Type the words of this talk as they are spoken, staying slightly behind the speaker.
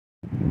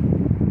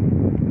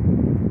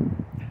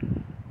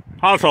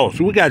Also,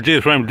 so we got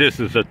just from this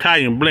is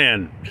Italian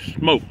blend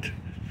smoked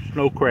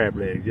snow crab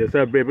legs. Yes,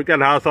 sir, baby. We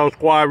got a hot sauce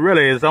squad.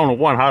 Really, it's only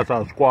one hot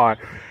sauce squad.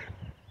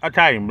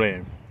 Italian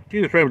blend.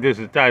 Jesus from this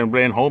is Italian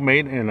blend,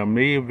 homemade and a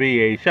million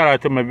VA. Shout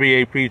out to my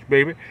VA piece,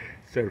 baby.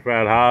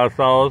 Certified hot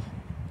sauce.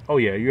 Oh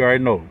yeah, you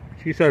already know.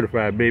 She's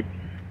certified, baby.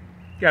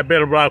 Got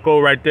Better Rocco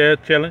right there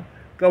chilling.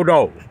 Go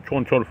Dogs.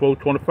 2024,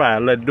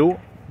 25. Let's do it.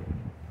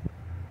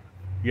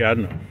 Yeah, I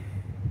know.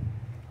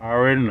 I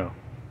already know.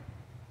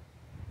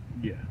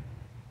 Yeah.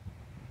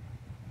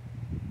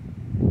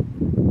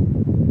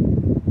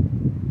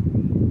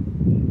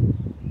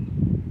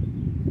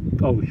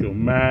 Oh, so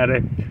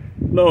mighty.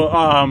 Little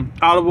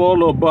olive oil,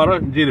 little butter.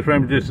 Gdepps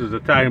family, this is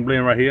Italian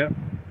blend right here.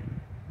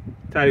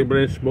 Italian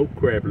blend smoked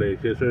crab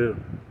legs. Yes, sir.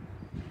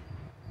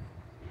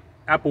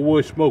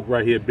 Applewood smoke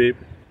right here, baby.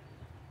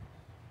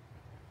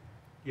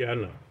 Yeah, I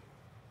know.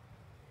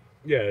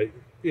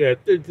 Yeah,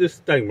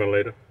 just thank me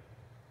later.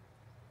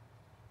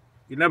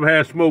 You never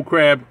had smoked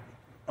crab,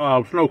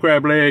 snow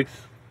crab legs.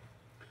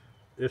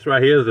 This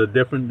right here is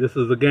this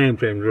is a game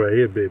changer right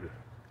here, baby.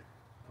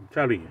 I'm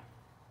telling you.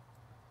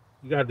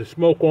 You got the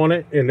smoke on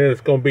it, and then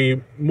it's going to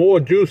be more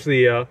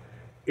juicier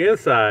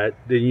inside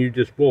than you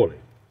just boil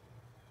it.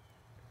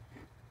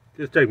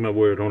 Just take my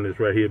word on this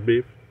right here,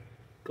 baby.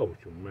 Go with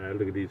your man.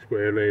 Look at these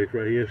crab legs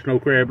right here. Snow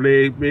crab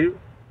legs, baby.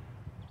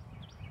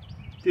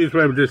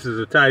 This is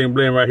Italian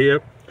blend right here.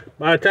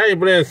 My Italian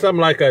blend is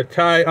something like a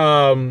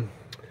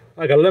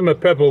lemon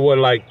pepper with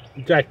like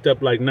jacked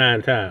up like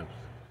 9 times.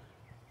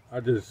 I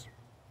just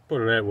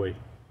put it that way.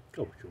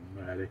 Go with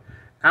your man.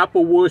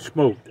 Applewood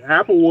smoked.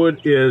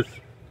 Applewood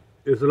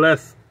is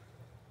less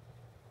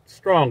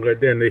stronger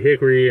than the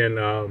hickory and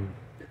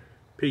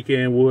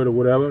pecan wood or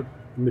whatever,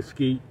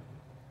 mesquite.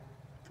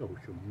 Go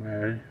with your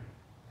man.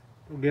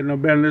 Don't get no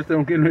better than this.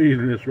 Don't get no easier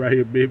than this right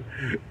here, baby.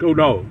 Go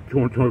Dog.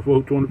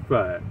 2024,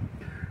 25.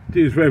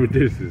 These favorite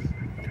dishes,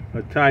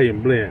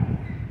 Italian blend,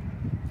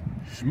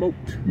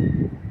 smoked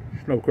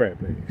snow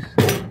crab legs.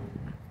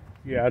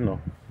 Yeah, I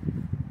know.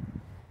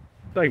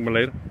 Thank me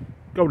later.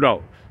 Go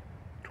Dogs.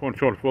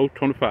 2024,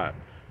 25.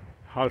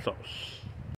 Hot sauce.